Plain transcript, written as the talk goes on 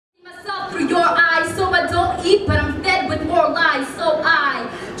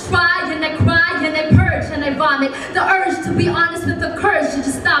vomit. The urge to be honest with the courage to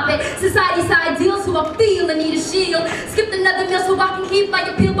just stop it. Society's ideals who I feel and need a shield. Skipped another meal so I can keep my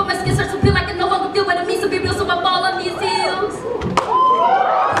appeal, but my skin starts to feel like I no longer feel what it means to be real, so I fall on these heels.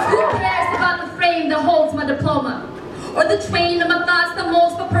 Who cares about the frame that holds my diploma? Or the train of my thoughts that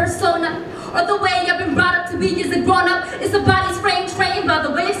molds my persona? Or the way I've been brought up to be as a grown-up? It's the body's frame trained by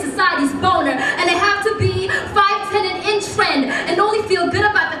the way of society's boner. And I have to be 5'10" and in trend, and only feel good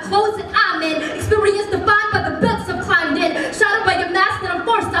about the clothes that I'm in. Experience defined by the beds I've climbed in, shadowed by your mask that I'm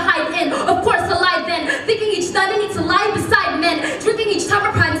forced to hide in. Of course alive then, thinking each time I need to lie beside men, drinking each time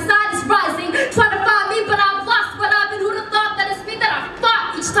my prime side is rising, trying to find me, but I've lost what I've been. Who'd have thought that it's me that I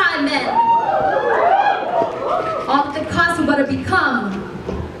fought each time then? All at the cost of what I become.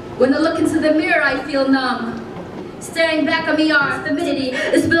 When I look into the mirror, I feel numb. Staring back at me are timidity.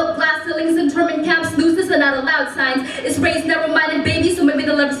 It's built glass ceilings, internment camps, snoozes and not allowed signs. It's raised narrow-minded babies, so maybe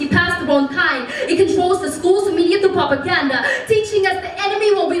they'll never see past their own kind. It controls the schools and media through propaganda, teaching us the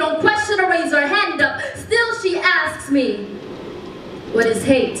enemy while we don't question or raise our hand up. Still, she asks me, what is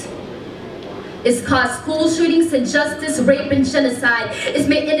hate? It's caused school shootings, injustice, rape, and genocide. It's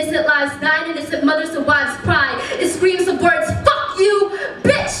made innocent lives die and innocent mothers and wives cry. It screams of words, fuck you,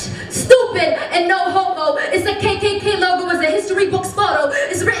 bitch, stupid, and no homo. It's a KKK logo as a history book's photo.